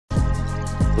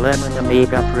Lemon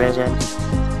Amiga presents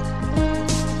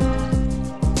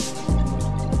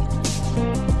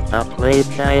a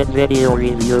Playguide video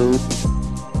review.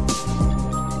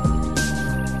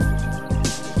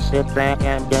 Sit back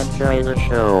and enjoy the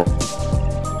show.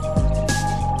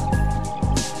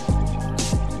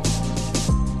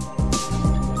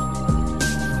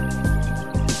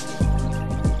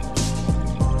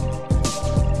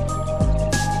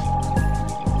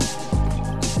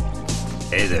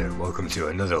 Hey there, welcome to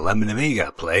another Lemon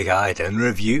Amiga Playguide and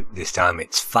review. This time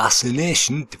it's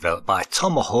Fascination, developed by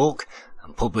Tomahawk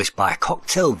and published by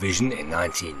Coktel Vision in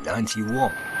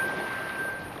 1991.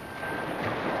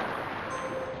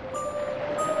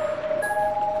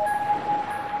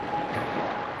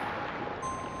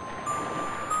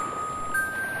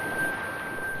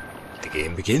 The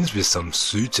game begins with some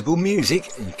suitable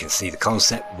music, and you can see the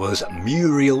concept was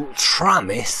Muriel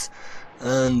Tramis,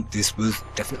 and this was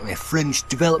definitely a French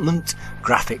development.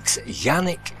 Graphics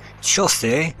Yannick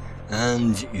Chaussee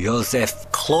and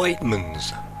Joseph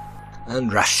Kloitmans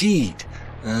and Rashid,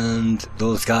 and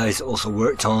those guys also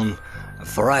worked on a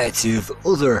variety of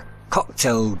other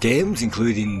Coktel games,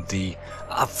 including the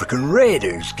African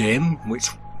Raiders game, which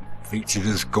featured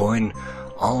us going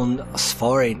on a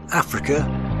safari in Africa.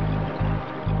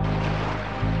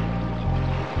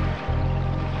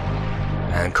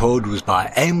 And code was by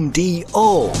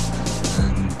MDO,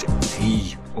 and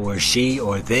he or she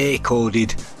or they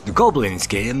coded the Goblins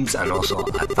games and also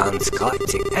Advanced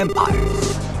Galactic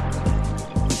Empires.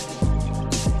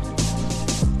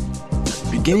 At the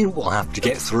beginning we'll have to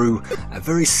get through a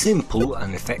very simple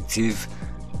and effective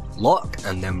lock,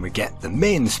 and then we get the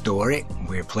main story.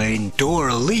 We're playing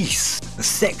Doralice, the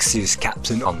sexiest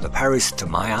captain on the Paris to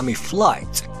Miami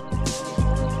flight.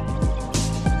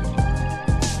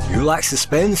 You like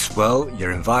suspense? Well,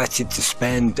 you're invited to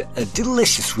spend a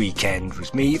delicious weekend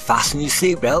with me. Fasten your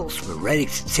seatbelts, we're ready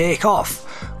to take off.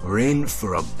 We're in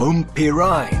for a bumpy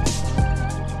ride.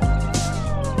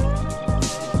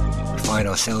 We find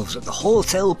ourselves at the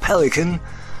Hotel Pelican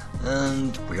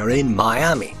and we are in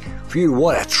Miami. Phew,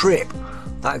 what a trip.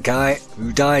 That guy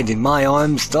who died in my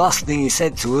arms, the last thing he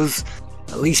said to us,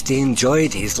 at least he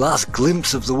enjoyed his last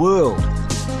glimpse of the world.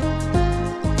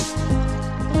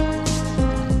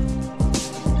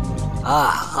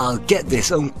 I'll get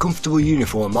this uncomfortable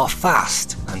uniform off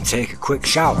fast and take a quick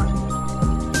shower.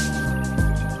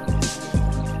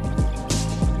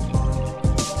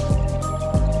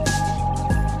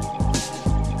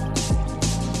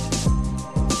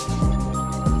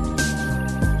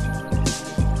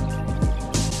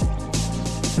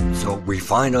 So we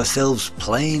find ourselves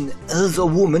playing as a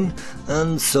woman,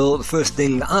 and so the first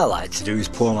thing that I like to do is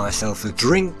pour myself a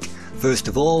drink first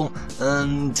of all,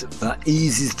 and that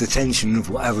eases the tension of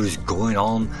whatever is going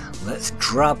on. Let's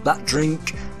grab that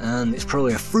drink, and it's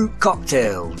probably a fruit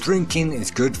cocktail. Drinking is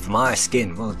good for my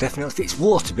skin. Well, definitely if it's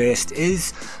water based it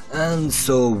is. And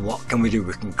so what can we do?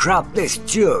 We can grab this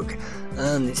jug,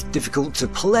 and it's difficult to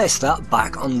place that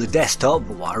back on the desktop,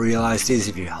 but what I realised is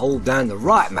if you hold down the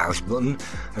right mouse button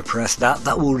and press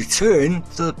that will return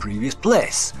to the previous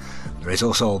place. There is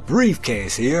also a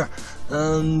briefcase here,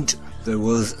 and there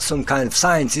was some kind of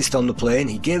scientist on the plane.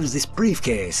 He gave us this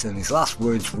briefcase and his last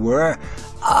words were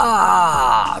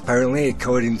apparently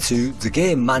according to the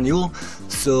game manual.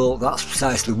 So that's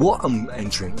precisely what I'm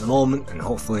entering at the moment, and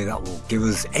hopefully that will give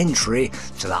us entry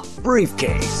to that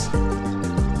briefcase.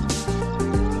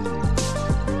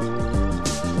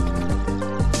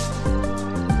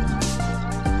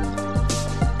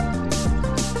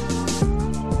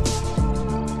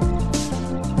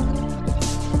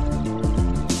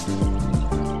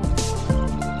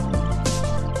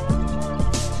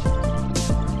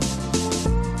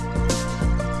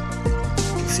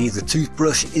 The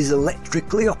toothbrush is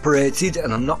electrically operated,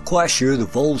 and I'm not quite sure the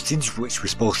voltage which we're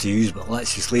supposed to use, but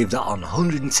let's just leave that on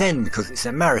 110 because it's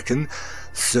American.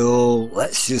 So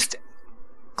let's just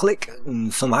click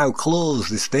and somehow close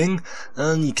this thing,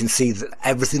 and you can see that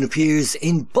everything appears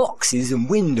in boxes and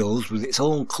windows with its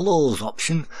own close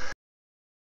option.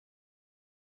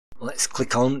 Let's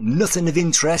click on nothing of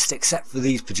interest except for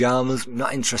these pyjamas. I'm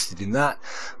not interested in that,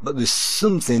 but there's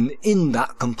something in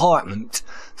that compartment,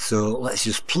 so let's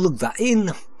just plug that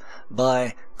in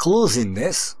by closing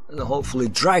this and hopefully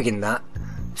dragging that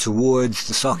towards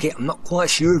the socket. I'm not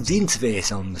quite sure of the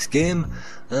interface on this game,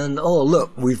 and oh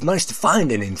look, we've managed to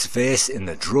find an interface in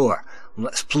the drawer.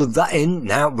 Let's plug that in.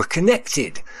 Now we're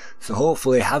connected, so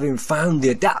hopefully having found the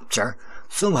adapter,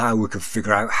 somehow we could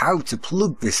figure out how to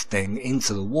plug this thing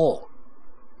into the wall.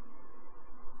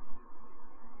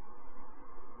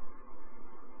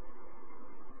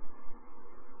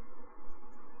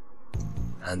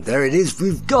 And there it is,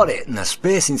 we've got it, and the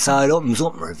space inside opens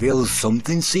up and reveals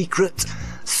something secret.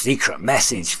 Secret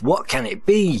message, what can it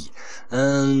be?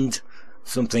 And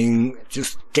something,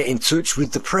 just get in touch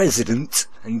with the president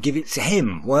and give it to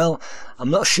him. Well,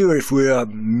 I'm not sure if we're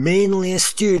mainly a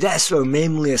stewardess or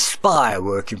mainly a spy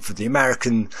working for the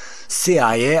American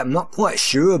CIA. I'm not quite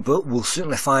sure, but we'll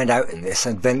certainly find out in this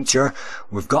adventure.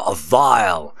 We've got a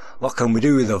vial. What can we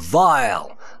do with a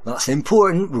vial? That's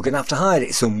important. We're going to have to hide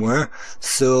it somewhere.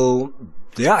 So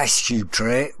the ice cube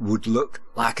tray would look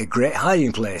like a great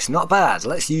hiding place. Not bad.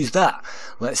 Let's use that.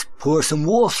 Let's pour some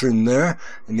water in there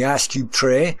in the ice cube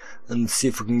tray and see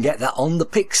if we can get that on the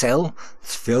pixel.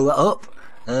 Let's fill that up.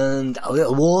 And a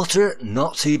little water,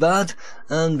 not too bad.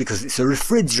 And because it's a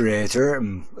refrigerator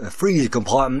and a freezer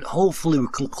compartment, hopefully we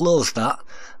can close that.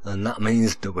 And that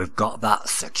means that we've got that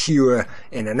secure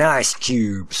in an ice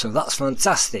cube. So that's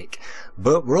fantastic.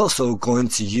 But we're also going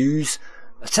to use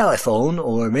a telephone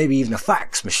or maybe even a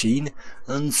fax machine.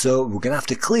 And so we're going to have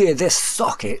to clear this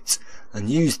socket and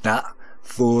use that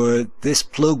for this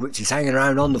plug which is hanging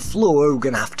around on the floor. We're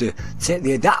going to have to take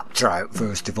the adapter out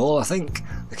first of all. I think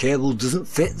the cable doesn't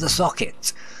fit the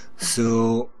socket.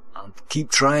 So I'll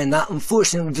keep trying that.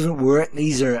 Unfortunately it doesn't work.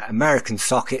 These are American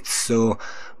sockets, so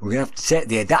we're going to have to take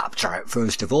the adapter out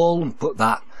first of all and put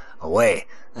that away.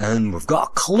 And we've got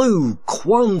a clue,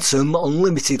 Quantum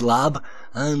Unlimited Lab,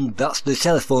 and that's the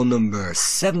telephone number,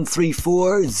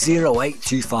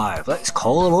 734-0825. Let's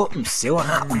call them up and see what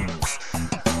happens.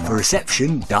 For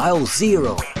reception, dial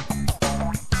 0.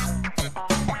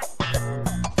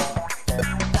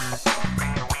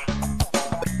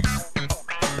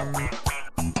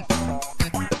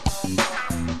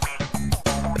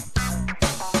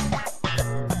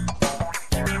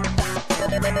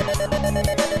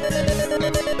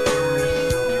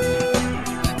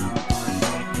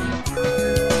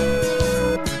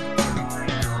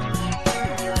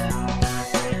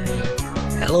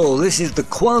 Hello, this is the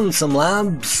Quantum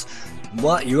Labs.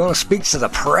 What, you want to speak to the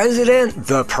president?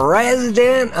 The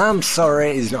president? I'm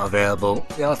sorry, he's not available.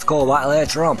 You'll have to call back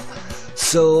later on.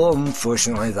 So,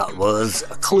 unfortunately, that was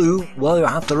a clue. Well, you'll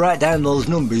have to write down those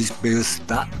numbers because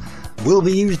that will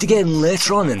be used again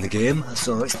later on in the game.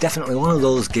 So it's definitely one of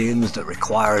those games that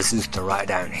requires us to write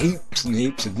down heaps and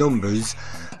heaps of numbers.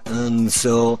 And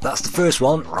so that's the first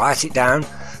one. Write it down.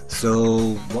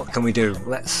 So what can we do?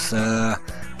 Let's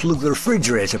plug the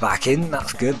refrigerator back in.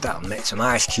 That's good. That'll make some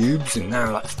ice cubes. And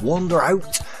now let's wander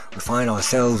out. We find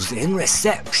ourselves in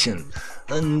reception.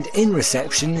 And in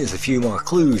reception is a few more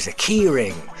clues. A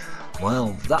keyring.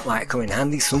 Well, that might come in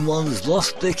handy. Someone's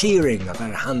lost their keyring. I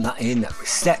better hand that in at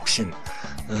reception.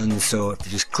 And so if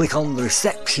you just click on the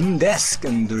reception desk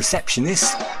and the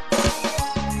receptionist,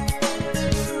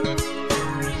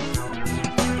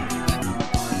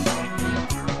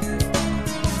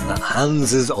 that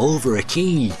hands us over a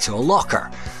key to a locker.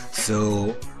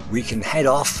 So we can head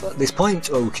off at this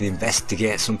point, or we can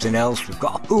investigate something else. We've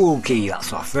got a pool key.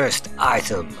 That's our first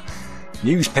item.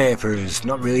 Newspapers,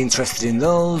 not really interested in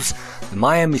those. The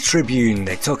Miami Tribune,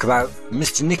 they talk about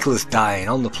Mr. Nicholas dying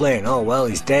on the plane. Oh well,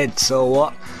 he's dead, so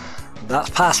what?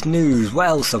 That's past news. What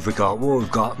else have we got? Well,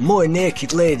 we've got more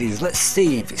naked ladies. Let's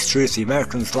see if it's true the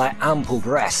Americans like ample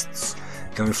breasts.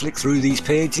 Can we flick through these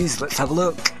pages? Let's have a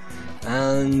look.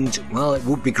 And, well, it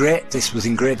would be great. This was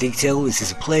in great detail. This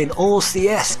is a plain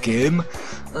OCS game.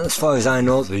 And as far as I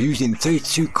know, they're using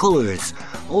 32 colours.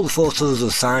 All the photos are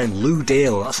signed Lou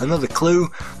Dale. That's another clue.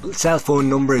 But the telephone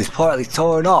number is partly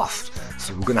torn off.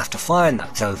 So we're going to have to find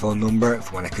that telephone number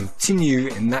if we want to continue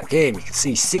in that game. You can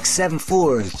see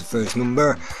 674 is the first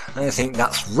number. And I think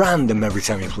that's random every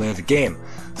time you play the game.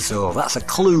 So that's a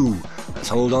clue. Let's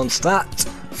hold on to that.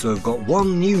 So we've got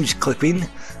one news clipping.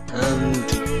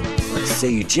 And let's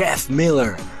see, Jeff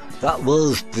Miller. That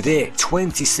was the date,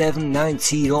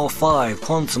 27/19/05,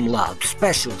 Quantum Lab,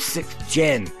 Special 6th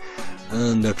Gen.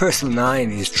 And the personal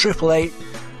 9 is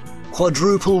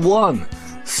 888-111.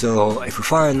 So if we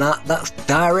find that, that's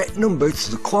direct number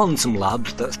to the Quantum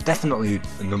Labs. That's definitely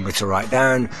a number to write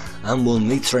down, and we'll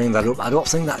need to ring that up. I don't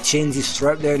think that changes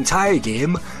throughout the entire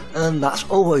game, and that's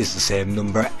always the same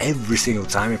number every single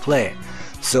time you play it.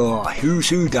 So Who's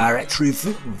Who Direct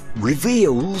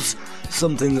reveals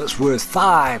something that's worth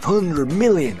 500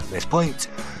 million at this point.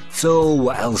 So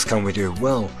what else can we do?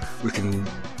 Well, we can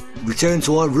return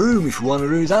to our room if we want to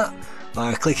do that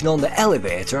by clicking on the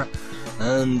elevator,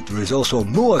 and there is also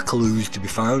more clues to be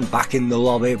found back in the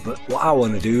lobby. But what I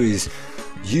want to do is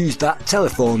use that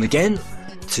telephone again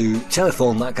to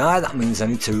telephone that guy. That means I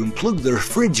need to unplug the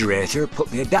refrigerator,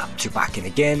 put the adapter back in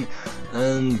again,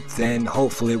 and then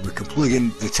hopefully we can plug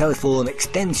in the telephone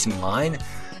extension line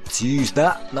to use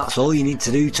that. That's all you need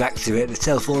to do to activate the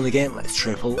telephone again. Let's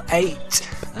 888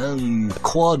 and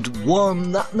quad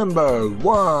 1, that number,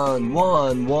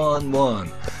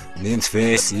 1111. And the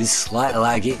interface is slightly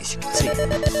laggy, as you can see.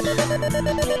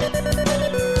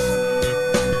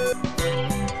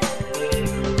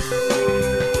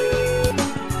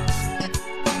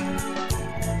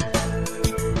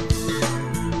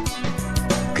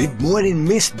 Good morning,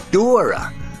 Miss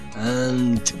Dora.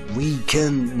 And we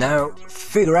can now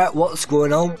figure out what's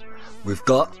going on. We've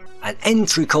got an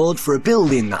entry code for a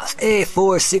building, that's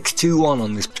A4621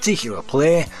 on this particular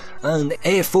play, and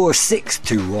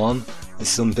A4621 is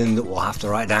something that we'll have to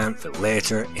write down for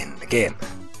later in the game.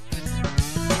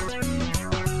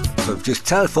 So we've just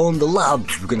telephoned the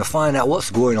labs. We're going to find out what's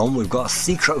going on. We've got a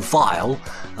secret vial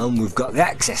and we've got the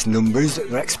access numbers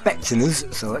that are expecting us,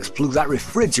 so let's plug that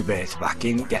refrigerator back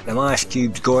in, get them ice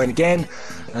cubes going again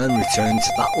and return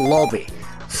to that lobby.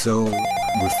 So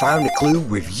we've found a clue.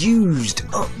 We've used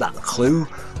up that clue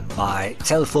by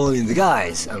telephoning the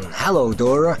guys. And hello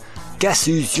Dora, guess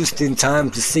who's just in time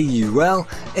to see you? Well,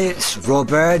 it's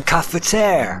Robert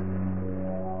Cafetiere.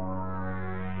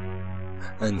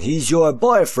 And he's your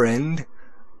boyfriend,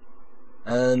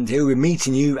 and he'll be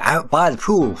meeting you out by the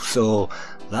pool, so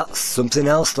that's something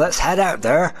else. Let's head out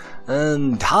there.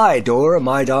 And hi Dora,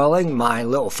 my darling, my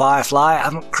little firefly.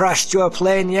 Haven't crashed your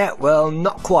plane yet? Well,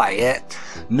 not quite yet.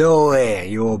 No way,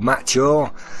 you're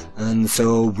macho. And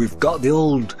so we've got the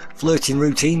old flirting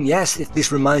routine. Yes, if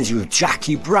this reminds you of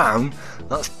Jackie Brown,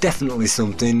 that's definitely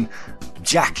something.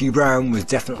 Jackie Brown was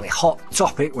definitely hot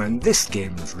topic when this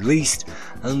game was released,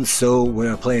 and so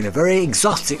we're playing a very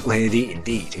exotic lady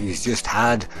indeed, who's just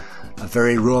had a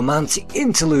very romantic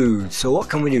interlude. So what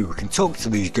can we do? We can talk to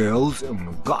these girls, and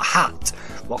we've got a hat.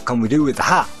 What can we do with the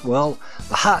hat? Well,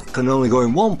 the hat can only go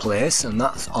in one place, and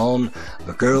that's on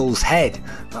the girl's head.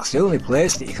 That's the only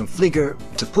place that you can figure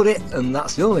to put it, and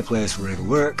that's the only place where it'll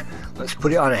work. Let's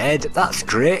put it on her head. That's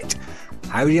great.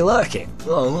 How do you like it?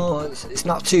 Oh, it's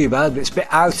not too bad, but it's a bit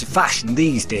out of fashion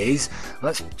these days.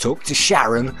 Let's talk to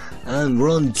Sharon, and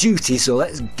we're on duty, so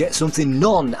let's get something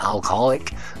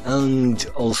non-alcoholic. And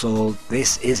also,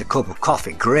 this is a cup of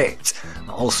coffee, great.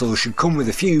 Also should come with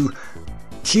a few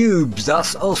cubes,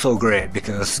 that's also great,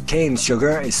 because cane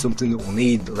sugar is something that we'll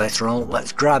need later on.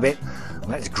 Let's grab it.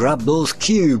 Let's grab those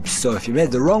cubes. So if you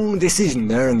made the wrong decision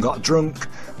there and got drunk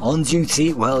on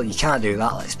duty, well, you can't do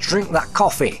that. Let's drink that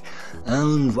coffee.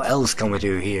 And what else can we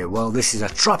do here? Well, this is a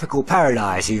tropical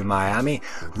paradise here in Miami.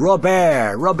 Robert,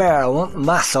 I want a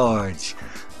massage.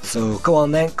 So come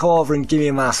on then, come over and give me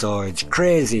a massage.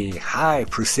 Crazy. Hi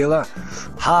Priscilla.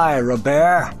 Hi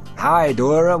Robert. Hi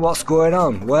Dora, what's going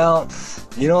on? Well,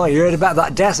 you know, you heard about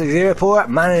that death at the airport?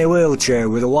 Man in a wheelchair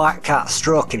with a white cat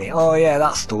stroking it. Oh yeah,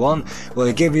 that's the one. Well,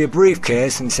 they gave me a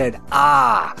briefcase and said,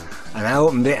 ah. And I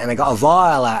opened it and I got a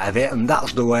vial out of it, and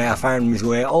that's the way I found my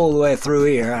way all the way through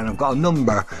here, and I've got a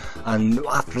number, and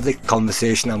after the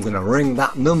conversation I'm going to ring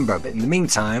that number. But in the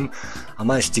meantime I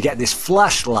managed to get this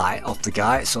flashlight off the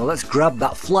guy, so let's grab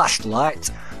that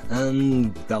flashlight,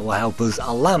 and that will help us.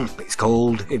 A lamp it's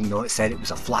called, even though it said it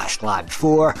was a flashlight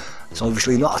before. It's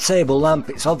obviously not a table lamp,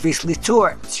 it's obviously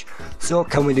torch. So what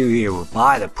can we do here? We're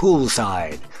by the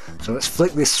poolside. So let's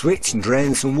flick this switch and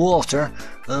drain some water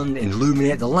and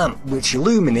illuminate the lamp, which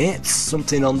illuminates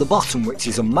something on the bottom, which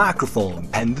is a microphone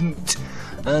pendant.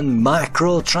 And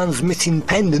micro transmitting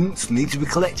pendants need to be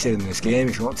collected in this game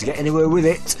if you want to get anywhere with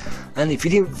it. And if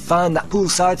you didn't find that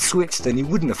poolside switch, then you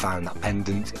wouldn't have found that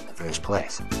pendant in the first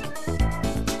place.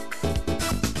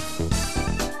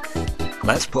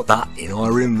 Let's put that in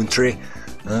our inventory.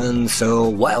 And so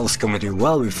what else can we do?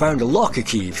 Well, we found a locker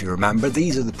key, if you remember.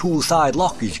 These are the poolside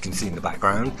lockers you can see in the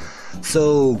background.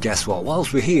 So guess what,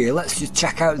 whilst we're here, let's just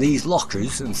check out these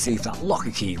lockers and see if that locker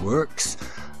key works.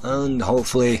 And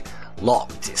hopefully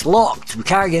locked. It's locked. We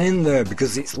can't get in there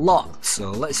because it's locked. So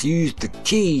let's use the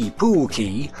key, pool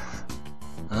key,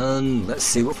 and let's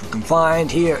see what we can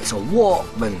find here. It's a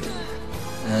Walkman.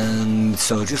 And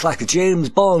so just like a James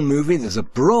Bond movie, there's a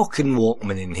broken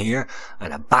Walkman in here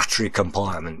and a battery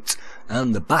compartment.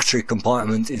 And the battery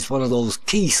compartment is one of those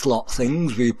key slot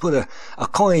things where you put a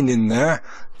coin in there.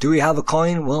 Do we have a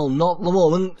coin? Well, not at the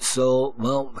moment, so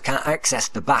well, we can't access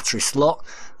the battery slot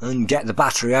and get the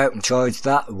battery out and charge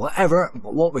that, whatever.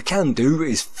 But what we can do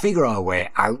is figure our way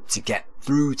out to get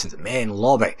through to the main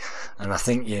lobby. And I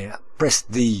think you press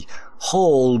the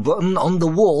hall button on the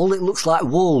wall. It looks like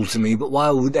wall to me, but why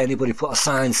would anybody put a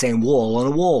sign saying wall on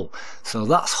a wall? So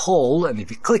that's hall, and if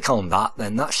you click on that,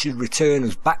 then that should return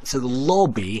us back to the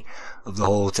lobby of the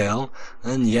hotel.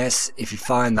 And yes, if you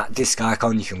find that disk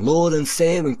icon, you can load and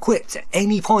save and quit at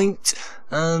any point.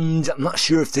 And I'm not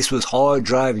sure if this was hard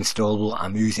drive installable.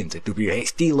 I'm using the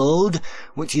WHD load,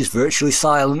 which is virtually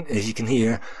silent, as you can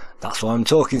hear. That's why I'm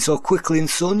talking so quickly and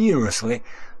so numerously.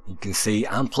 You can see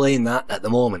I'm playing that at the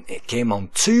moment. It came on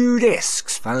 2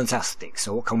 discs. Fantastic.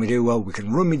 So what can we do? Well, we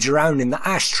can rummage around in the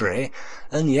ashtray,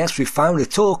 and yes, we found a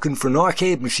token for an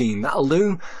arcade machine. That'll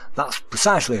do. That's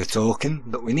precisely a token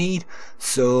that we need.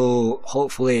 So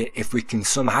hopefully if we can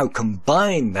somehow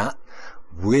combine that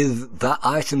with that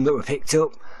item that we picked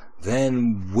up,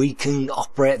 then we can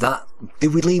operate that.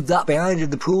 Did we leave that behind in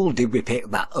the pool? Did we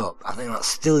pick that up? I think that's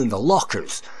still in the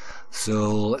lockers.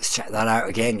 So let's check that out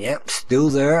again. Yep, still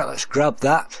there. Let's grab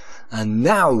that. And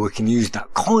now we can use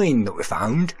that coin that we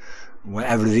found,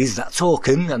 whatever it is, that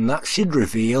token, and that should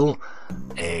reveal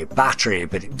a battery,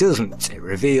 but it doesn't. It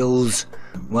reveals,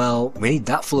 well, we need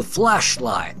that for the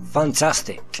flashlight.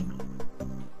 Fantastic.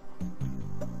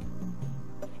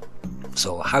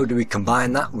 So how do we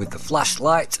combine that with the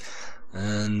flashlight?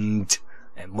 And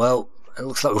well, it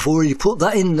looks like we've already put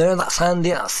that in there. That's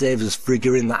handy. That saves us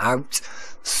figuring that out.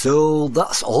 So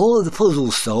that's all of the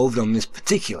puzzles solved on this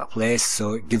particular place.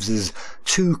 So it gives us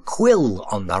 2 quill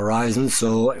on the horizon.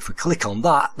 So if we click on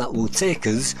that, that will take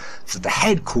us to the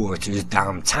headquarters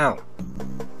downtown.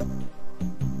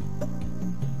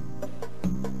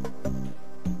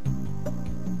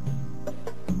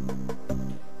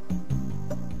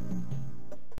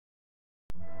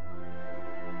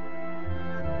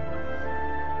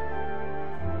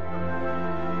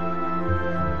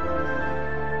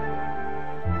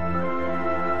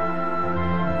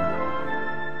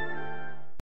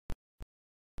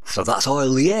 So that's our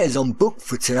liaison booked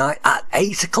for tonight at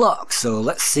 8 o'clock. So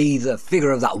let's see the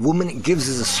figure of that woman. It gives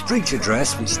us a street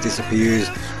address which disappears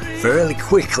fairly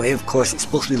quickly. Of course, it's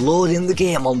supposed to be loading the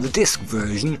game on the disc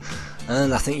version.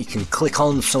 And I think you can click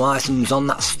on some items on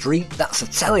that street. That's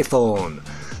a telephone.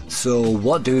 So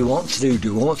what do we want to do?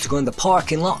 Do we want to go in the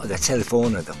parking lot, or the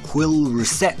telephone, or the quill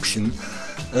reception?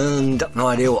 And I've no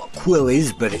idea what quill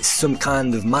is, but it's some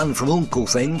kind of man from uncle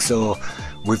thing. So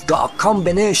we've got a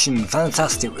combination.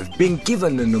 Fantastic. We've been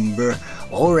given a number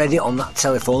already on that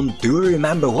telephone. Do we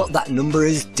remember what that number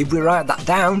is? Did we write that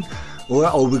down? Or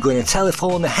are we going to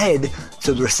telephone ahead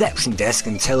to the reception desk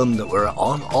and tell them that we're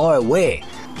on our way?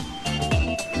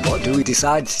 What do we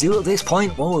decide to do at this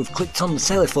point? Well, we've clicked on the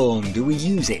telephone. Do we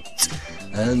use it?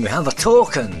 And we have a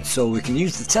token, so we can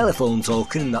use the telephone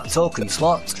token in that token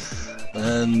slot.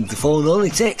 And the phone only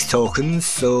takes tokens,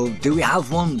 so do we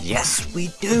have one? Yes, we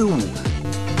do!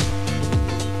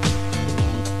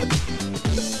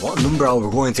 What number are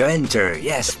we going to enter?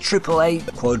 Yes,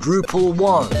 888 quadruple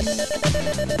 1.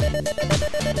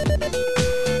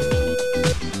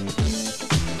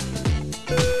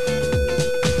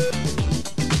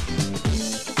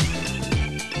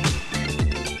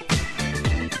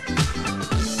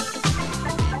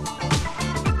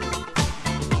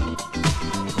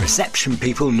 Reception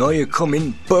people know you're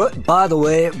coming, but by the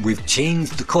way, we've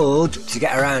changed the code to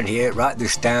get around here. Write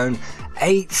this down,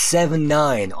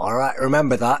 879. Alright,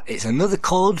 remember that. It's another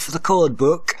code for the code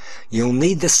book. You'll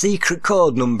need the secret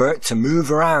code number to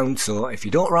move around, so if you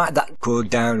don't write that code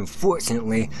down,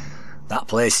 unfortunately, that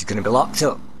place is going to be locked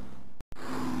up.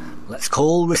 Let's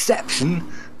call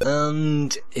reception,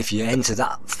 and if you enter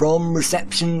that from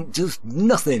reception, just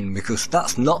nothing, because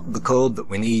that's not the code that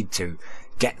we need to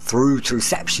get through to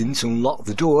reception to unlock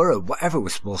the door or whatever we're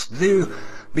supposed to do,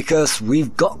 because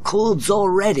we've got codes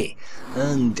already.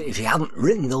 And if you haven't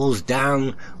written those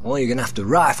down, well, you're going to have to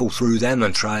rifle through them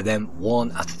and try them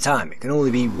one at a time. It can only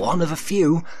be one of a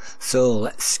few. So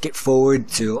let's skip forward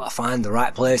till I find the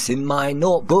right place in my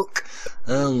notebook,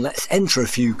 and let's enter a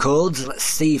few codes. Let's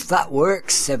see if that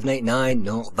works. 789,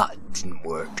 no, that didn't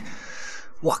work.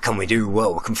 What can we do?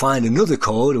 Well, we can find another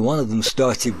code, and one of them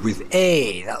started with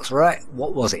A. That's right.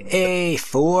 What was it?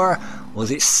 A4? Was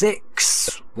it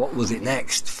 6? What was it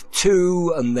next?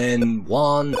 2, and then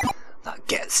 1. That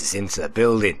gets us into the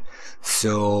building.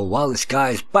 So while this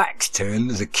guy's back's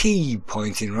turned, there's a key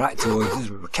pointing right towards us,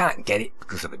 but we can't get it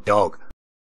because of a dog.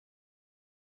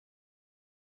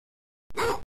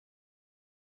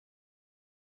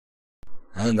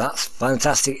 And that's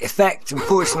fantastic effect.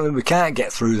 Unfortunately, we can't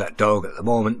get through that dog at the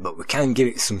moment, but we can give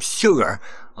it some sugar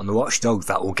on the watchdog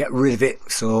that will get rid of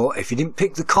it. So if you didn't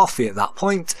pick the coffee at that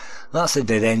point, that's a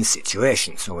dead end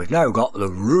situation. So we've now got the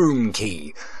room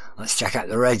key. Let's check out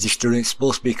the register. It's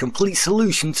supposed to be a complete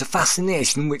solution to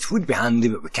Fascination, which would be handy,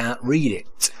 but we can't read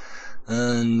it.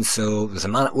 And so there's a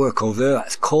man at work over there.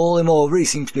 Let's call him over. He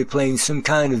seems to be playing some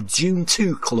kind of June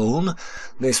 2 clone.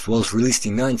 This was released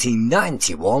in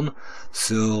 1991,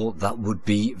 so that would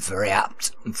be very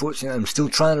apt. Unfortunately, I'm still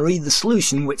trying to read the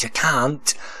solution, which I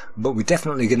can't, but we're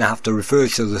definitely going to have to refer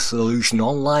to the solution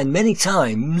online many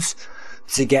times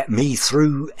to get me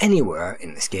through anywhere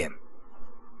in this game.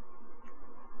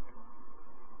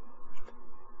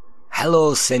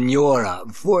 Hello, Senora.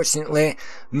 Unfortunately,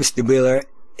 Mr. Wheeler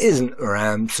isn't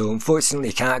around, so unfortunately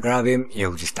you can't grab him.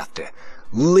 You'll just have to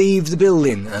leave the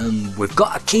building, and we've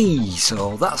got a key,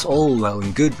 so that's all well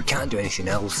and good. We can't do anything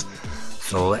else,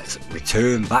 so let's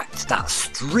return back to that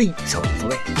street,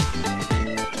 hopefully.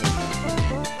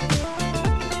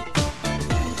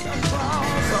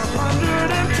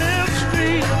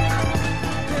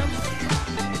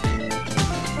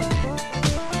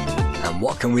 And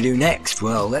what can we do next?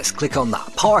 Well, let's click on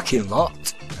that parking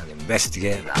lot and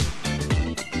investigate that.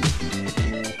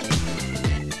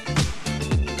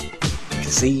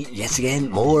 See, yet again,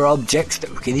 more objects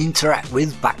that we can interact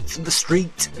with. Back to the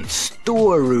street and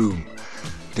storeroom.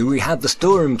 Do we have the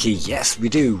storeroom key? Yes, we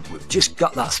do. We've just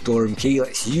got that storeroom key.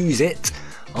 Let's use it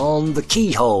on the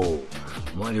keyhole.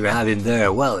 What do we have in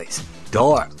there? Well, it's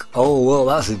dark. Oh, well,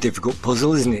 that's a difficult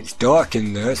puzzle, isn't it? It's dark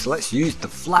in there, so let's use the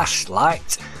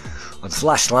flashlight, or the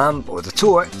flash lamp, or the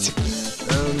torch,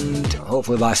 and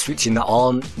hopefully by switching that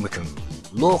on, we can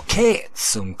locate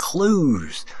some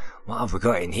clues. What have we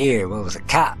got in here? Well, there's a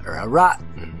cat or a rat,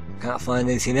 and can't find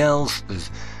anything else. There's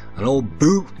an old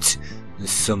boot. There's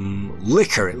some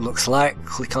liquor, it looks like.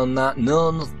 Click on that.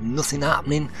 No, nothing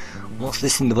happening. What's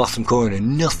this in the bottom corner?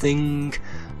 Nothing.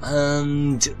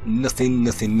 And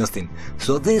nothing.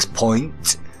 So at this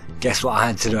point, guess what I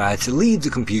had to do? I had to leave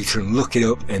the computer and look it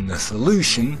up in the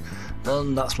solution,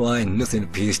 and that's why nothing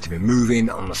appears to be moving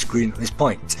on the screen at this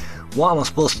point. What am I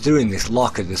supposed to do in this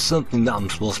locker? There's something that I'm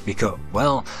supposed to pick up.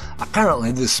 Well,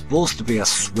 apparently there's supposed to be a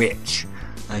switch,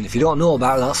 and if you don't know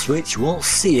about that switch, you won't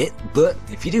see it, but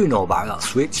if you do know about that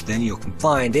switch, then you can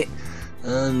find it,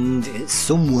 and it's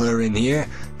somewhere in here.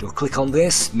 Do I click on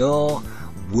this? No.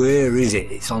 Where is it?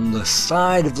 It's on the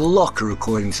side of the locker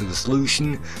according to the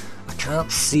solution. I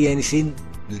can't see anything.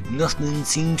 Nothing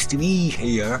seems to be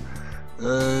here.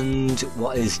 And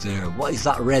what is there? What is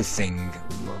that red thing?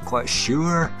 I'm not quite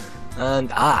sure. And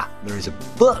there is a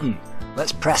button.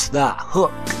 Let's press that.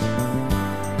 Hook.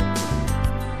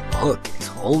 Hook. It's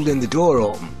holding the door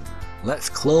open. Let's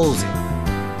close it.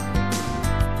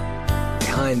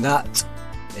 Behind that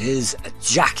is a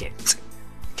jacket.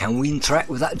 Can we interact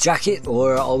with that jacket,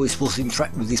 or are we supposed to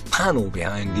interact with this panel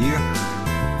behind here?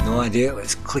 No idea.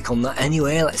 Let's click on that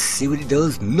anyway. Let's see what it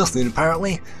does. Nothing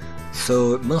apparently.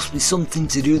 So it must be something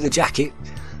to do with the jacket.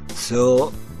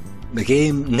 So the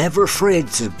game never afraid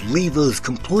to leave us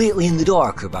completely in the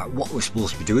dark about what we're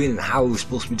supposed to be doing and how we're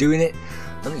supposed to be doing it.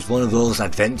 And it's one of those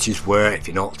adventures where if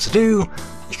you know what to do,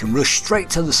 you can rush straight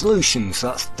to the solution. So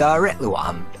that's directly what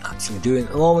I'm actually doing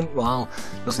at the moment while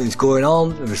nothing's going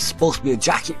on. There's supposed to be a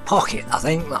jacket pocket, I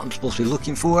think, that I'm supposed to be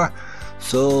looking for.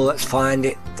 So let's find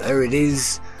it. There it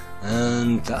is.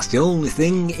 And that's the only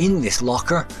thing in this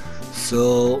locker.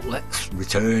 So let's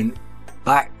return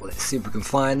back. Let's see if we can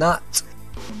find that.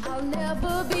 I'll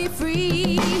never be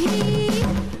free.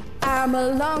 I'm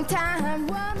a long time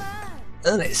woman.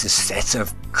 And it's a set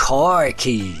of car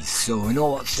keys. So we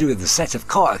know what to do with the set of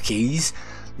car keys.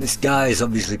 This guy's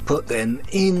obviously put them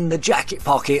in the jacket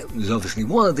pocket. There's obviously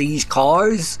one of these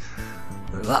cars.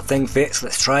 That thing fits.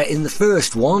 Let's try it in the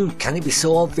first one. Can it be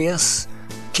so obvious?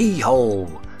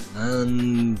 Keyhole.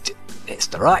 And it's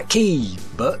the right key,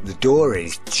 but the door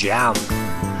is jammed.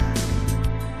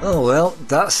 Oh well,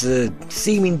 that's a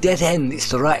seeming dead end.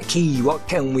 It's the right key. What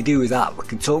can we do with that? We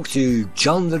can talk to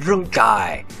John the drunk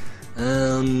guy,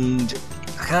 and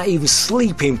I can't even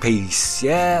sleep in peace.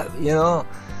 Yeah, you know,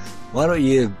 why don't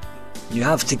you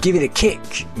have to give it a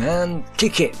kick, man.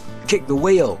 Kick it, kick the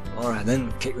wheel. Alright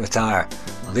then, kick the tyre.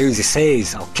 I'll do as he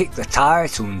says. I'll kick the tyre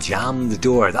to unjam the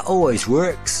door. That always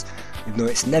works, even though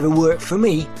it's never worked for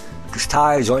me, because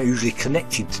tyres aren't usually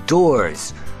connected to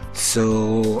doors.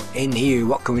 So in here,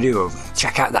 what can we do? We'll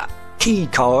check out that key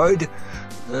card,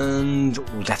 and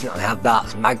we'll definitely have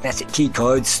that magnetic key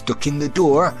card stuck in the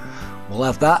door. We'll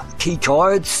have that key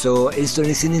card. So is there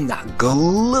anything in that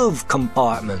glove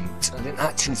compartment? I didn't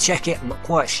actually check it, I'm not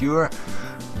quite sure,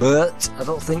 but I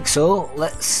don't think so.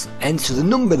 Let's enter the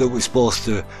number that we're supposed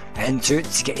to enter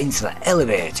to get into the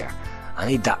elevator. I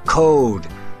need that code.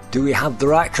 Do we have the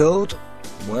right code?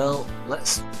 Well,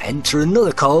 let's enter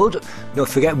another code. Don't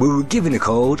forget we were given a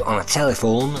code on a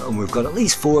telephone, and we've got at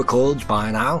least 4 codes by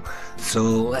now. So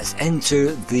let's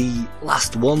enter the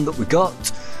last one that we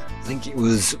got. I think it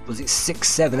was it 6,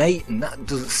 7, 8, and that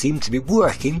doesn't seem to be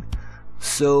working.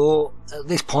 So at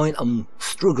this point I'm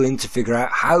struggling to figure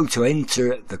out how to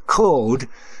enter the code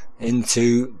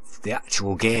into the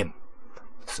actual game.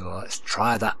 So let's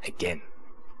try that again.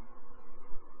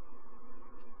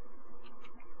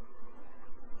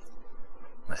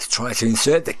 Let's try to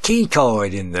insert the key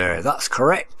code in there. That's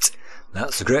correct.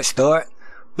 That's a great start.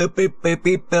 Beep, beep, beep,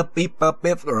 beep, beep, beep, beep,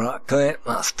 beep. Right, okay,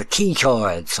 that's the key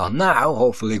code. So now,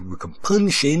 hopefully, we can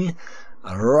punch in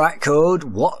a right code.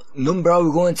 What number are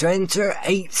we going to enter?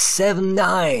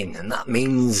 879. And that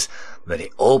means that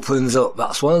it opens up.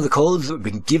 That's one of the codes that have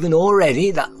been given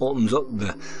already. That opens up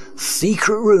the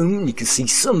secret room. You can see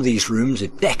some of these rooms are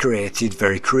decorated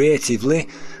very creatively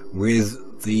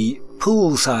with the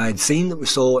poolside scene that we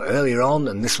saw earlier on,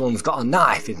 and this one's got a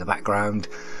knife in the background,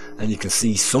 and you can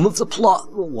see some of the plot.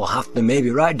 We'll have to maybe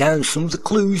write down some of the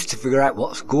clues to figure out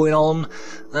what's going on,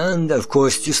 and of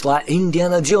course, just like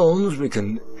Indiana Jones, we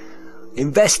can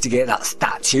investigate that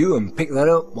statue and pick that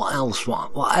up. What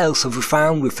else have we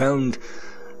found? We found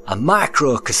a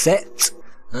micro cassette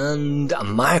and a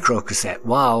micro cassette.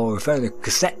 Wow, we found a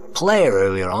cassette player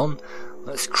earlier on.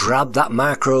 Let's grab that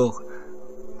micro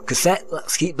cassette.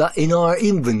 Let's keep that in our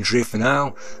inventory for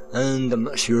now, and I'm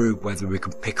not sure whether we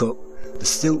can pick up the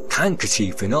silk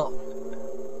handkerchief or not.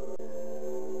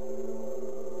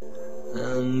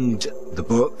 And the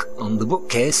book on the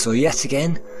bookcase. So yet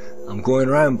again, I'm going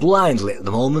around blindly at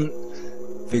the moment,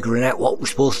 figuring out what we're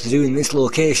supposed to do in this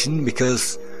location,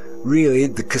 because really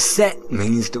the cassette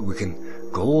means that we can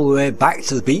go all the way back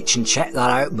to the beach and check that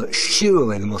out, but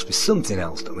surely there must be something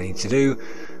else that we need to do.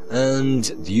 And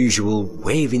the usual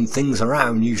waving things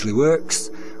around usually works.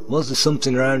 Was there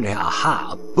something around here?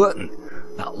 Aha, a button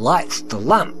that lights the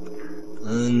lamp.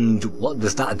 And what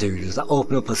does that do? Does that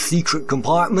open up a secret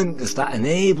compartment? Does that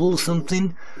enable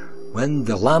something when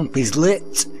the lamp is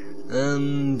lit?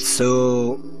 And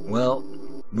so, well,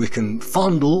 we can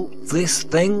fondle this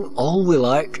thing all we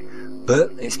like,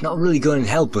 but it's not really going to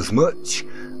help us much.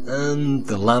 And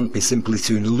the lamp is simply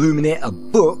to illuminate a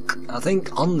book, I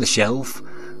think, on the shelf.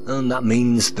 And that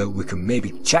means that we can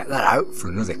maybe check that out for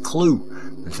another clue.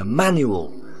 There's a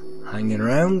manual hanging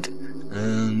around,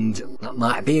 and that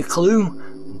might be a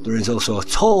clue. There is also a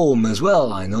tome as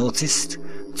well, I noticed.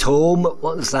 Tome,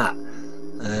 what is that?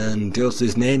 And the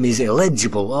author's name is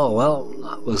illegible. Oh well,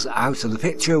 that was out of the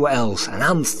picture. What else? An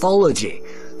anthology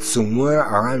somewhere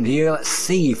around here. Let's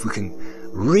see if we can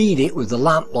read it with the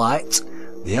lamplight.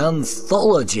 The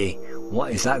anthology.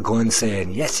 What is that going to say?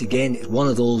 And yet again, it's one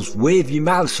of those wave your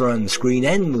mouse around the screen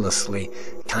endlessly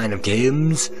kind of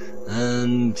games.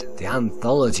 And the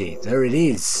anthology, there it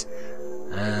is.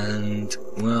 And,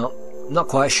 well, not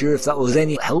quite sure if that was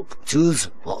any help to us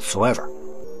whatsoever.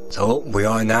 So we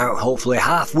are now hopefully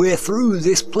halfway through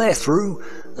this playthrough,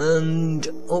 and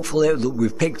hopefully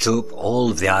we've picked up all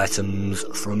of the items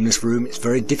from this room. It's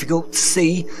very difficult to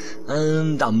see,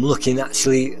 and I'm looking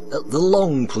actually at the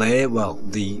long play, well,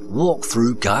 the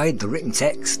walkthrough guide, the written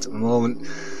text at the moment.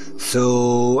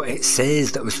 So it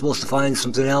says that we're supposed to find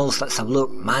something else. Let's have a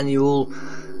look. Manual,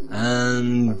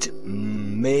 and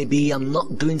maybe I'm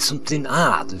not doing something.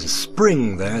 There's a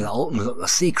spring there that opens up a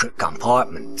secret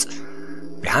compartment.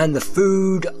 Behind the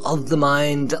food of the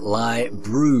mind lie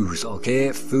brews.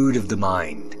 Okay, food of the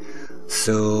mind.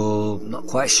 So, not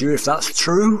quite sure if that's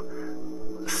true.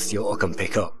 Let's see what I can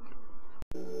pick up.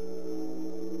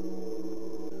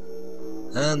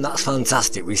 And that's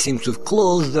fantastic. We seem to have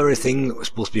closed everything that was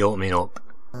supposed to be opening up.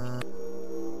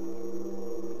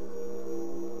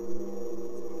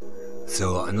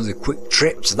 So, another quick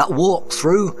trip to that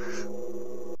walkthrough.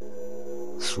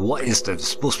 So what is there? There's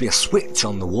supposed to be a switch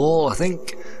on the wall, I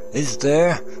think. Is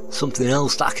there something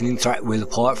else that I can interact with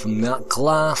apart from that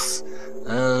glass?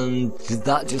 And did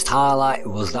that just highlight?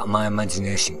 Was that my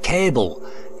imagination? Cable,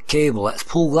 let's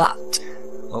pull that.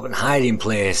 Open hiding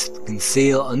place,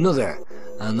 conceal another.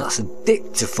 And that's a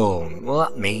dictaphone. Well,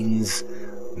 that means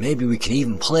maybe we can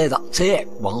even play that tape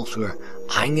whilst we're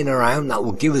hanging around. That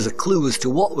will give us a clue as to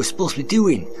what we're supposed to be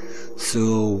doing. So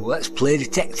let's play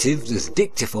detective. There's a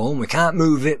dictaphone, we can't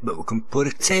move it, but we can put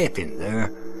a tape in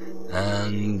there.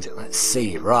 And let's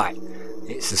see, right,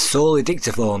 it's a solely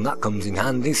dictaphone, that comes in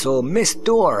handy. So Miss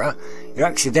Dora, you're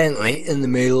accidentally in the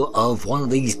middle of one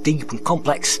of these deep and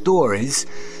complex stories.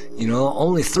 You know,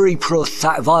 only 3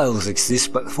 prototype vials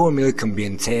exist, but the formula can be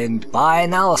obtained by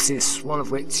analysis, one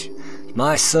of which is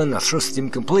my son. I trust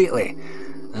him completely.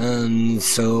 And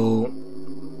so,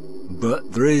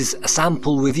 but there is a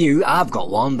sample with you. I've got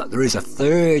one, but there is a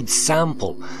 3rd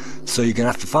sample. So you're going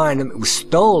to have to find them. It was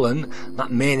stolen. That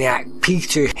maniac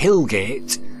Peter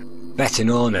Hillgate, better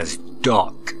known as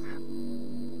Doc,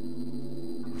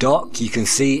 Doc, you can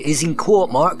see, is in quote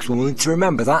marks. We need to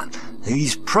remember that.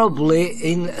 He's probably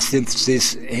in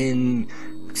synthesis in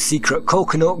secret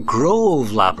Coconut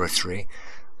Grove laboratory.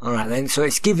 Alright then, so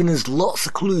it's given us lots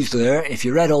of clues there. If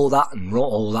you read all that and wrote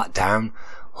all that down,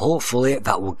 hopefully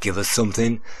that will give us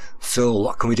something. So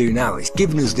what can we do now? It's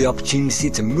given us the opportunity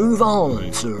to move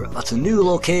on. So at a new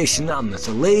location, I'm at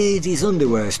a ladies'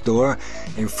 underwear store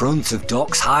in front of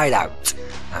Doc's hideout.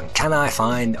 And can I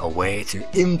find a way to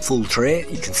infiltrate?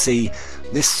 You can see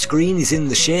this screen is in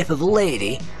the shape of a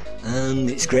lady, and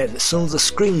it's great that some of the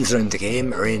screens around the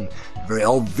game are in very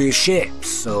obvious shapes.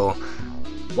 So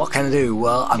what can I do?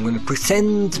 Well, I'm going to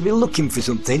pretend to be looking for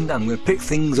something. I'm going to pick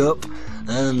things up,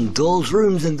 and those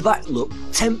rooms in the back look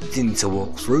tempting to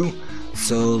walk through.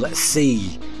 So let's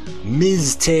see.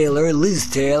 Liz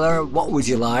Taylor, what would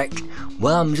you like?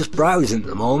 Well, I'm just browsing at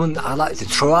the moment. I'd like to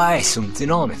try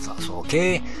something on, if that's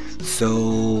okay. So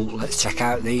let's check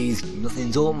out these.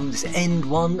 Nothing's open. This end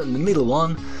one and the middle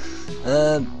one.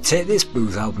 Take this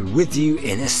booth. I'll be with you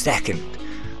in a second.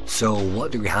 So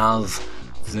what do we have?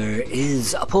 There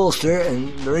is a poster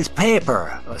and there is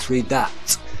paper. Let's read that.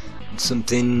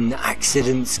 Something,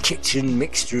 accidents, kitchen,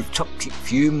 mixture of toxic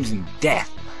fumes and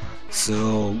death.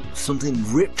 So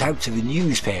something ripped out of a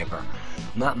newspaper.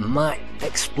 That might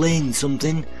explain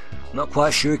something. Not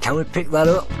quite sure. Can we pick that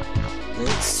up?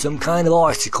 It's some kind of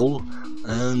article,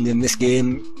 and in this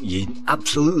game you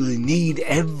absolutely need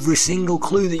every single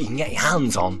clue that you can get your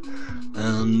hands on.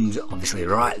 And obviously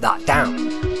write that down,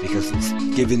 because it's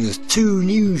giving us 2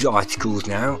 news articles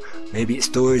now. Maybe it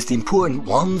stores the important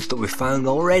ones that we've found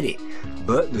already,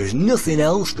 but there's nothing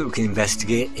else that we can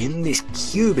investigate in this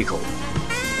cubicle.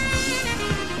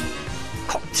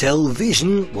 Coktel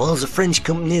Vision was a French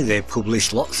company. They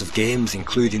published lots of games,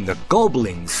 including the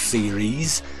Goblins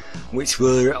series, which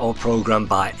were all programmed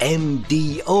by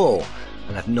MDO,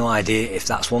 and I've no idea if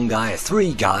that's one guy or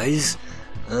 3 guys.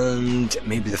 And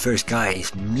maybe the first guy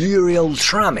is Muriel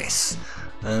Tramis.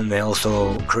 And they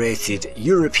also created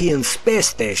European Space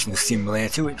Station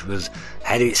Simulator, which was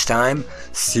ahead of its time,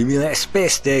 Simulator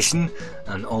Space Station,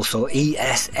 and also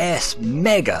ESS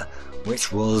Mega,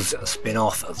 which was a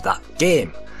spin-off of that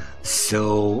game.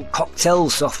 So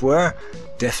Coktel Software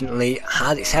definitely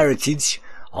had its heritage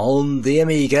on the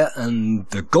Amiga, and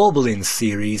the Goblins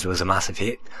series was a massive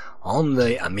hit on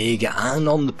the Amiga and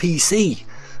on the PC.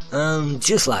 And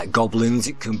just like Goblins,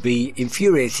 it can be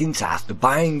infuriating to have to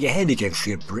bang your head against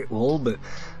a brick wall, but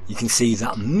you can see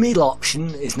that middle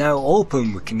option is now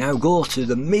open. We can now go to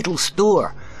the middle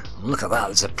store. And look at that,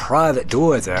 there's a private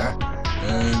door there,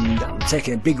 and I'm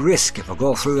taking a big risk if I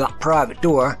go through that private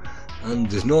door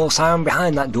and there's no sound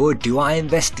behind that door. Do I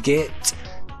investigate?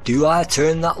 Do I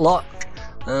turn that lock?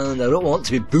 And I don't want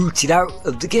to be booted out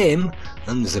of the game,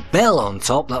 and there's a bell on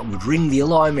top that would ring the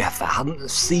alarm if I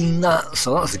hadn't seen that,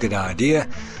 so that's a good idea.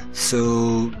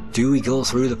 So do we go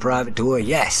through the private door?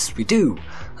 Yes, we do,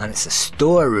 and it's a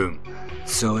storeroom.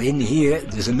 So in here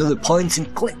there's another point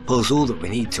and click puzzle that we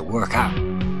need to work out.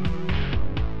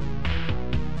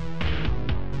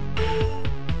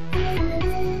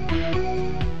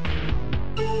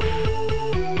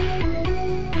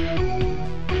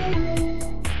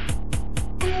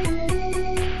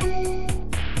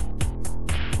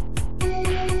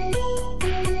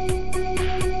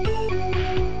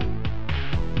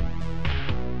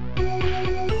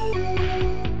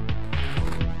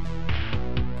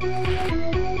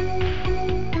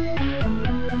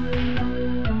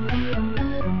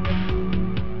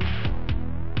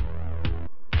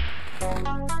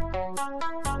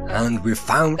 And we've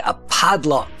found a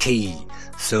padlock key.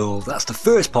 So that's the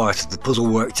first part of the puzzle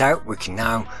worked out. We can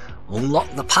now unlock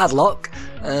the padlock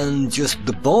and just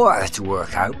the bar to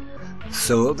work out.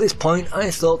 So at this point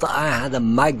I thought that I had a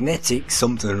magnetic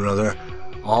something or other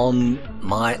on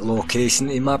my location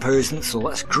in my person, so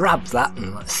let's grab that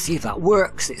and let's see if that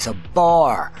works. It's a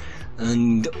bar,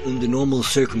 and under normal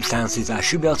circumstances I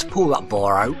should be able to pull that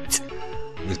bar out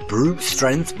with brute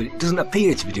strength, but it doesn't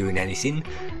appear to be doing anything.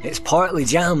 It's partly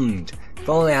jammed. If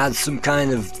only I had some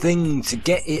kind of thing to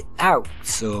get it out.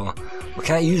 So we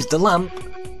can't use the lamp.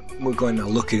 We're going to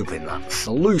look it up in that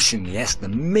solution. Yes, the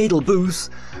middle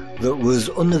booth that was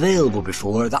unavailable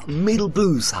before, that middle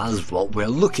booth has what we're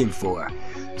looking for.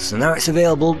 So now it's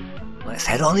available. Let's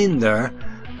head on in there,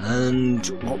 and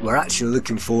what we're actually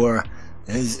looking for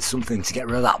is something to get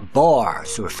rid of that bar.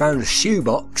 So we found a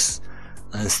shoebox,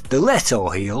 a stiletto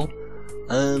heel,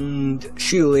 and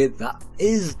surely that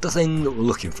is the thing that we're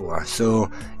looking for.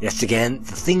 So yet again,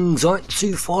 the things aren't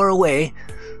too far away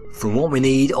from what we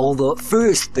need, although at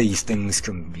first these things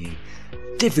can be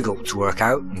difficult to work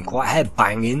out and quite head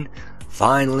banging.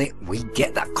 finally we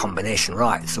get that combination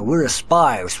right. So we're a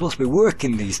spy, we're supposed to be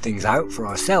working these things out for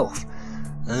ourselves.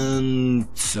 And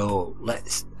so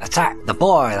let's attack the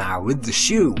boy now with the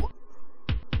shoe.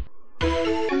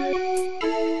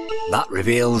 That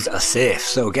reveals a safe,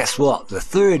 so guess what? The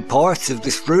third part of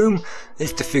this room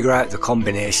is to figure out the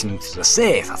combination to the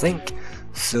safe, I think.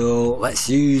 So let's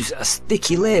use a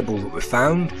sticky label that we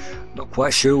found. Not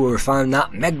quite sure where we found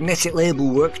that. Magnetic label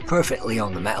worked perfectly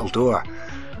on the metal door.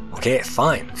 Okay,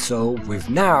 fine. So we've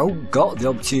now got the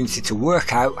opportunity to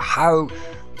work out how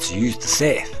to use the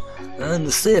safe. And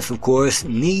the safe, of course,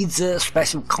 needs a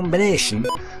special combination,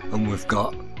 and we've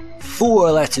got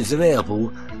 4 letters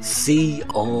available: C,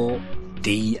 O,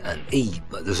 D and E,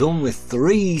 but there's only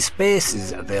 3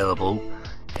 spaces available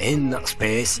in that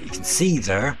space. You can see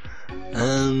there,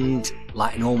 and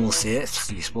like normal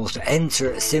safes, you're supposed to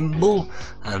enter a symbol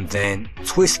and then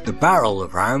twist the barrel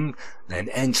around, then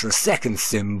enter a second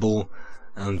symbol,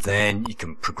 and then you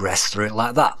can progress through it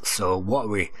like that. So what are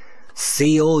we?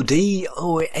 COD?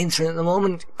 Oh, we're entering at the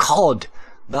moment. COD.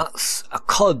 That's a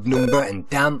COD number, and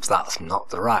damp, that's not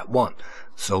the right one.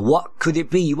 So what could it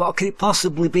be? What could it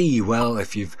possibly be? Well,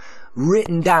 if you've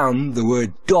written down the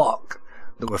word doc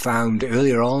that were found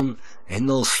earlier on in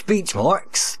those speech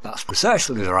marks, that's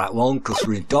precisely the right one, because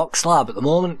we're in Doc's lab at the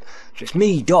moment. So it's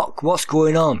me, Doc, what's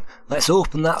going on? Let's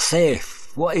open that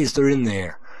safe. What is there in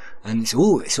there? And it's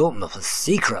opened up a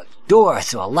secret door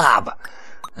to a lab.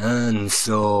 And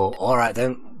so, alright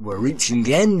then, we're reaching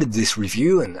the end of this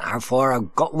review and how far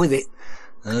I've got with it.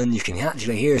 And you can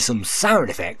actually hear some sound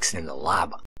effects in the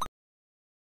lab.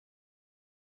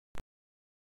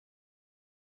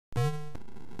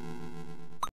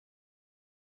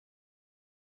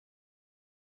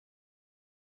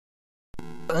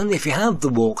 And if you have the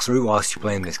walkthrough whilst you're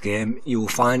playing this game, you'll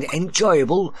find it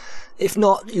enjoyable. If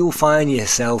not, you'll find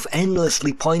yourself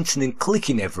endlessly pointing and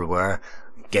clicking everywhere,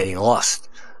 getting lost.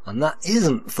 And that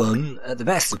isn't fun at the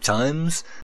best of times.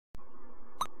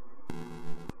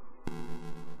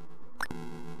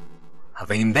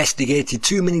 Having investigated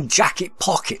too many jacket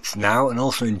pockets now, and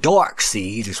also in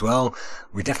Darkseed as well,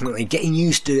 we're definitely getting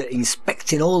used to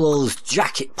inspecting all those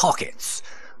jacket pockets.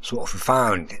 So what have we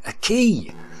found? A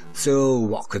key! So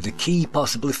what could the key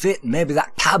possibly fit? Maybe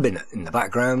that cabinet in the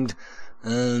background.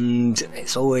 And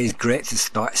it's always great to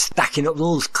start stacking up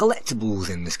those collectibles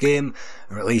in this game,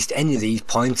 or at least any of these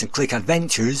point and click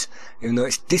adventures. Even though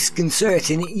it's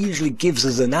disconcerting, it usually gives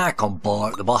us an icon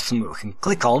bar at the bottom that we can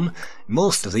click on in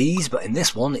most of these, but in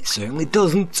this one it certainly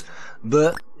doesn't.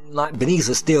 But like Beneath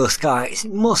the Steel Sky, it's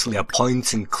mostly a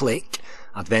point and click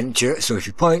adventure, so if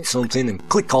you point something and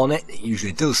click on it, it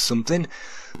usually does something.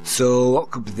 So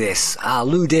what could be this?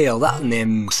 Lou Dale, that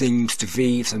name seems to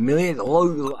be familiar.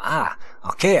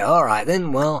 Okay, alright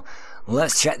then, well,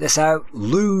 let's check this out.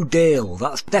 Lou Dale,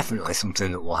 that's definitely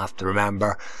something that we'll have to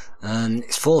remember. And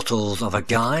it's photos of a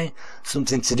guy,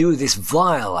 something to do with this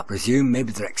vial, I presume.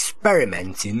 Maybe they're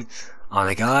experimenting on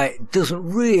a guy. It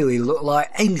doesn't really look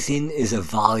like anything is of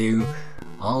value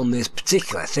on this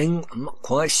particular thing. I'm not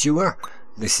quite sure.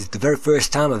 This is the very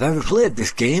first time I've ever played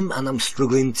this game, and I'm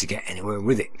struggling to get anywhere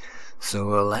with it. So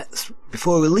let's,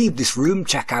 before we leave this room,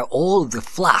 check out all of the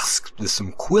flasks. There's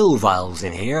some quill vials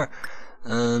in here,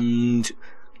 and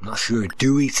I'm not sure,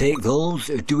 do we take those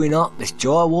or do we not? This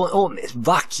jar won't open, it's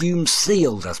vacuum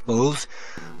sealed, I suppose.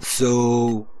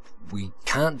 So we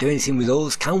can't do anything with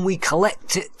those. Can we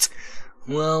collect it?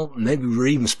 Well, maybe we're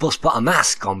even supposed to put a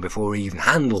mask on before we even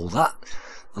handle that.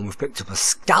 And we've picked up a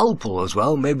scalpel as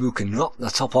well. Maybe we can knock the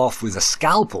top off with a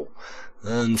scalpel.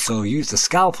 And so use the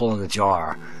scalpel on the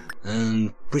jar.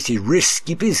 And pretty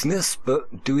risky business,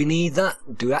 but do we need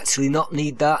that? Do we actually not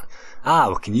need that?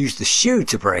 We can use the shoe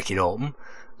to break it open.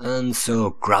 And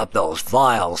so grab those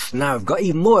vials. Now we've got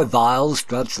even more vials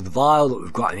to add to the vial that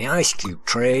we've got in the ice cube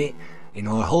tray in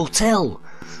our hotel.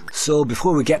 So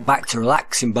before we get back to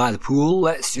relaxing by the pool,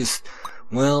 let's just,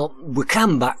 well, we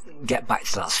can get back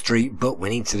to that street, but we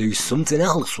need to do something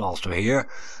else whilst we're here.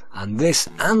 And this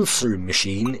answering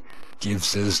machine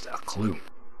gives us a clue.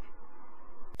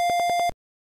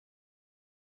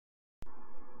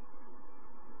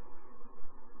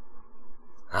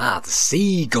 The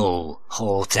Seagull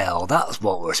Hotel. That's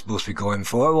what we're supposed to be going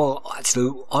for. Well,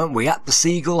 actually, aren't we at the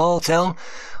Seagull Hotel?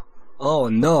 Oh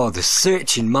no, they're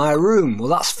searching my room. Well,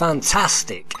 that's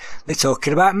fantastic. They're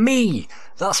talking about me.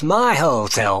 That's my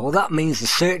hotel. Well, that means they're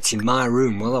searching my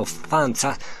room. Well, oh,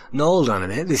 fantastic. No, hold on a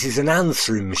minute. This is an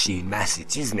answering machine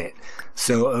message, isn't it?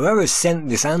 So whoever sent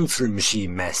this answering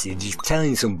machine message is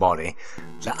telling somebody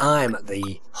that I'm at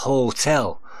the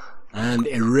hotel. And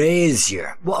erase you.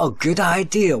 What a good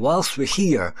idea. Whilst we're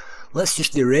here, let's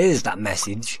just erase that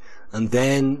message and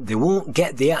then they won't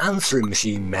get the answering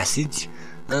machine message,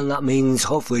 and that means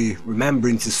hopefully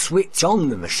remembering to switch on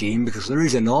the machine, because there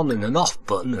is an on and an off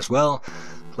button as well.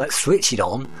 Let's switch it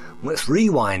on, let's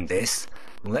rewind this,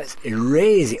 and let's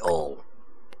erase it all.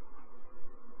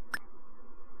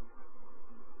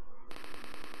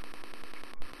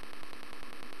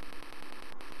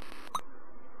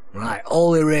 Right,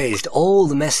 all erased, all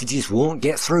the messages won't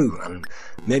get through, and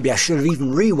maybe I should have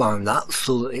even rewound that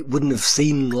so that it wouldn't have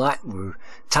seemed like we were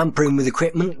tampering with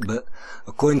equipment, but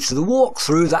according to the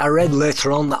walkthrough that I read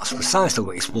later on, that's precisely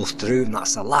what you're supposed to do, and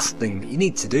that's the last thing that you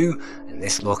need to do in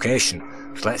this location.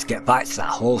 So let's get back to that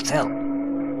hotel.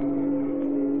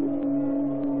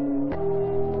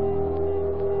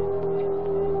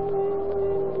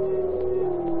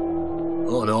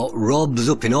 Oh no, Rob's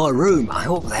up in our room. I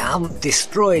hope they haven't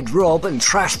destroyed Rob and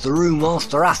trashed the room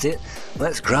whilst they're at it.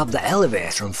 Let's grab the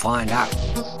elevator and find out.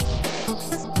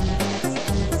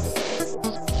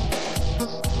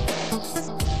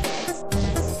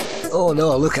 Oh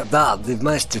no, look at that. They've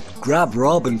managed to grab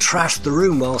Rob and trash the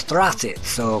room whilst they're at it.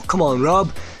 So come on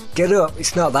Rob, get up.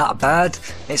 It's not that bad.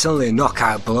 It's only a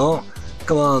knockout blow.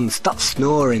 Come on, stop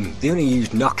snoring. They only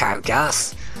used knockout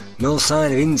gas. No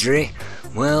sign of injury.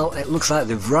 Well, it looks like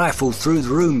they've rifled through the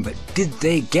room, but did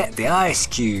they get the ice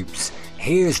cubes?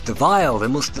 Here's the vial. They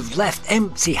must have left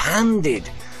empty-handed.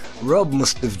 Rob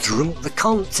must have drunk the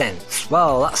contents.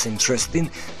 Well, that's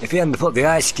interesting. If he hadn't put the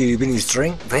ice cube in his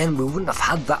drink, then we wouldn't have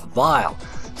had that vial.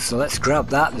 So let's grab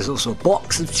that. There's also a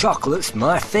box of chocolates,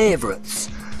 my favourites.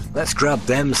 Let's grab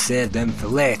them, save them for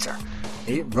later.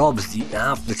 Rob's eaten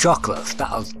half the chocolates.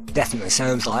 That definitely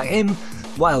sounds like him.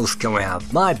 What else can we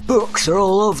have? My books are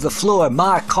all over the floor.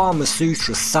 My Kama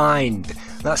Sutra signed.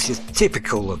 That's just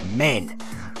typical of men.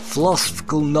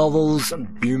 Philosophical novels,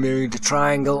 Bermuda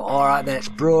Triangle, alright then it's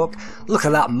broke. Look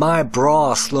at that, my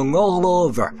bra slung all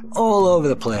over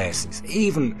the place. It's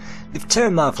even, they've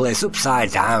turned my place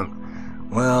upside down.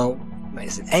 Well,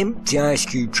 it's an empty ice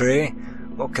cube tray.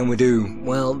 What can we do?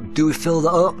 Well, do we fill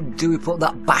that up? Do we put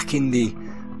that back in the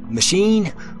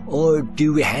machine? Or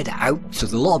do we head out to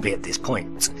the lobby at this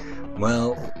point?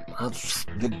 Well,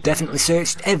 they've definitely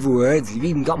searched everywhere. They've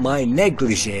even got my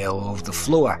negligee all over the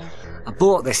floor. I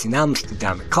bought this in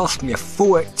Amsterdam. It cost me a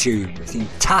fortune. It's in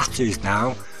tatters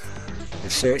now.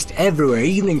 They've searched everywhere,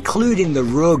 even including the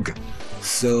rug.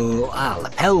 So,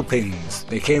 lapel pins.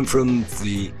 They came from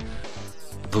the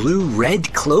Blue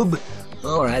Red Club.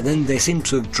 Alright then, they seem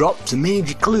to have dropped a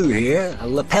major clue here. A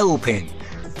lapel pin.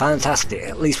 Fantastic,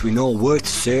 at least we know where to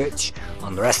search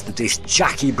on the rest of this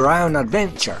Jackie Brown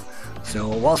adventure. So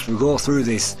whilst we go through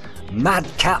this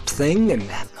madcap thing and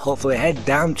hopefully head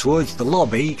down towards the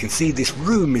lobby, you can see this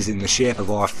room is in the shape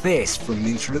of our face from the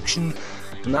introduction,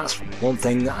 and that's one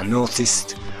thing that I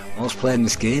noticed whilst playing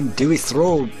this game. Do we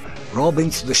throw Rob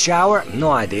into the shower?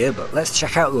 No idea, but let's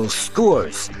check out those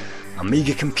scores.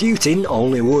 Amiga Computing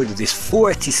only awarded this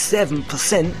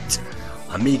 47%.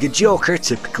 Amiga Joker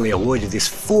typically awarded this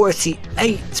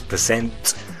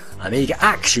 48%, Amiga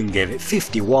Action gave it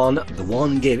 51, the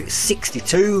One gave it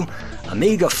 62,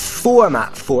 Amiga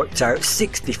Format forked out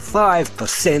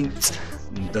 65%,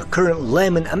 the current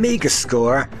Lemon Amiga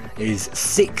score is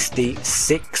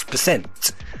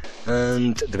 66%,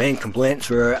 and the main complaints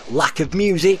were lack of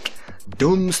music,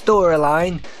 dumb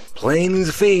storyline, playing as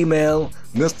a female,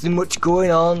 nothing much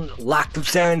going on, lack of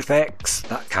sound effects,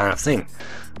 that kind of thing.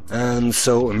 And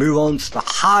so we move on to the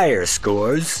higher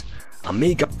scores.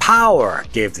 Amiga Power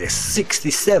gave this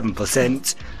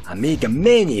 67%, Amiga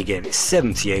Mania gave it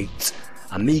 78%,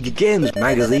 Amiga Games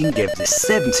Magazine gave this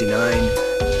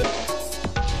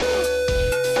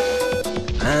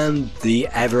 79%, and the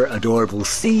ever adorable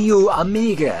CU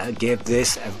Amiga gave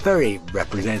this a very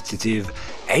representative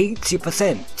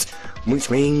 80%, which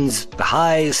means the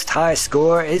highest high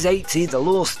score is 80, the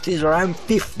lowest is around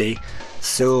 50.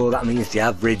 So that means the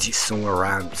average is somewhere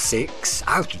around 6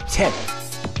 out of 10.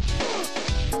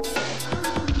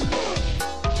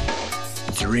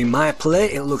 During my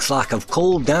play, it looks like I've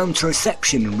called down to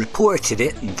reception and reported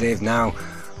it, and they've now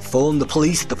phoned the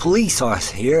police. The police are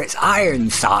here. It's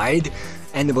Ironside.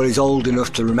 Anybody's old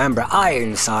enough to remember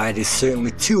Ironside is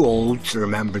certainly too old to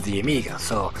remember the Amiga.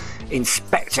 So,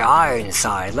 Inspector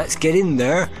Ironside, let's get in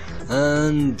there.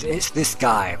 And it's this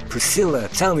guy, Priscilla.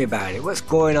 Tell me about it. What's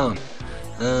going on?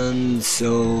 And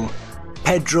so,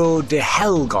 Pedro de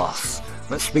Helgos,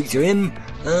 let's speak to him,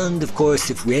 and of course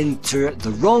if we enter the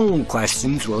wrong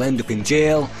questions we'll end up in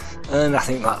jail, and I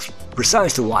think that's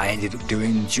precisely what I ended up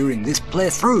doing during this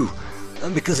playthrough,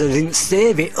 and because I didn't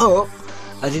save it up,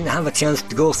 I didn't have a chance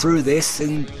to go through this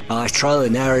and by trial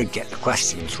and error get the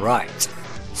questions right.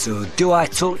 So do I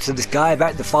talk to this guy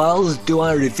about the files? Do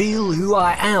I reveal who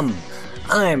I am?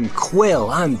 I'm Quill,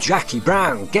 I'm Jackie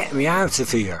Brown, get me out of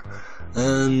here.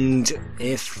 And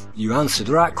if you answer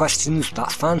the right questions,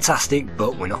 that's fantastic,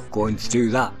 but we're not going to do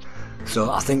that.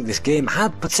 So I think this game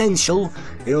had potential.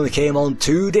 It only came on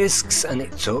 2 discs and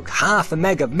it took half a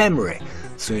meg of memory.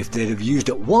 So if they'd have used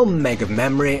up 1 meg of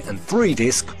memory and 3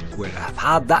 discs, we'd have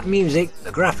had that music.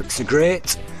 The graphics are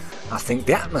great, I think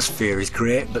the atmosphere is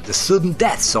great, but the sudden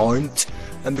deaths aren't.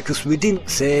 And because we didn't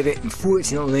save it,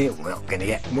 unfortunately we're not going to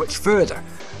get much further.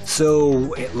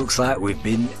 So it looks like we've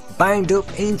been banged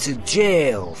up into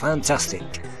jail. Fantastic.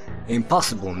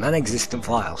 Impossible, non-existent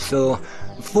file. So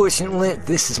unfortunately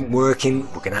this isn't working,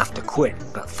 we're going to have to quit.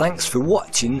 But thanks for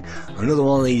watching another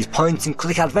one of these point and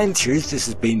click adventures. This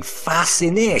has been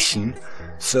Fascination.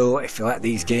 So if you like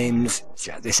these games,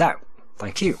 check this out.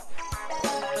 Thank you.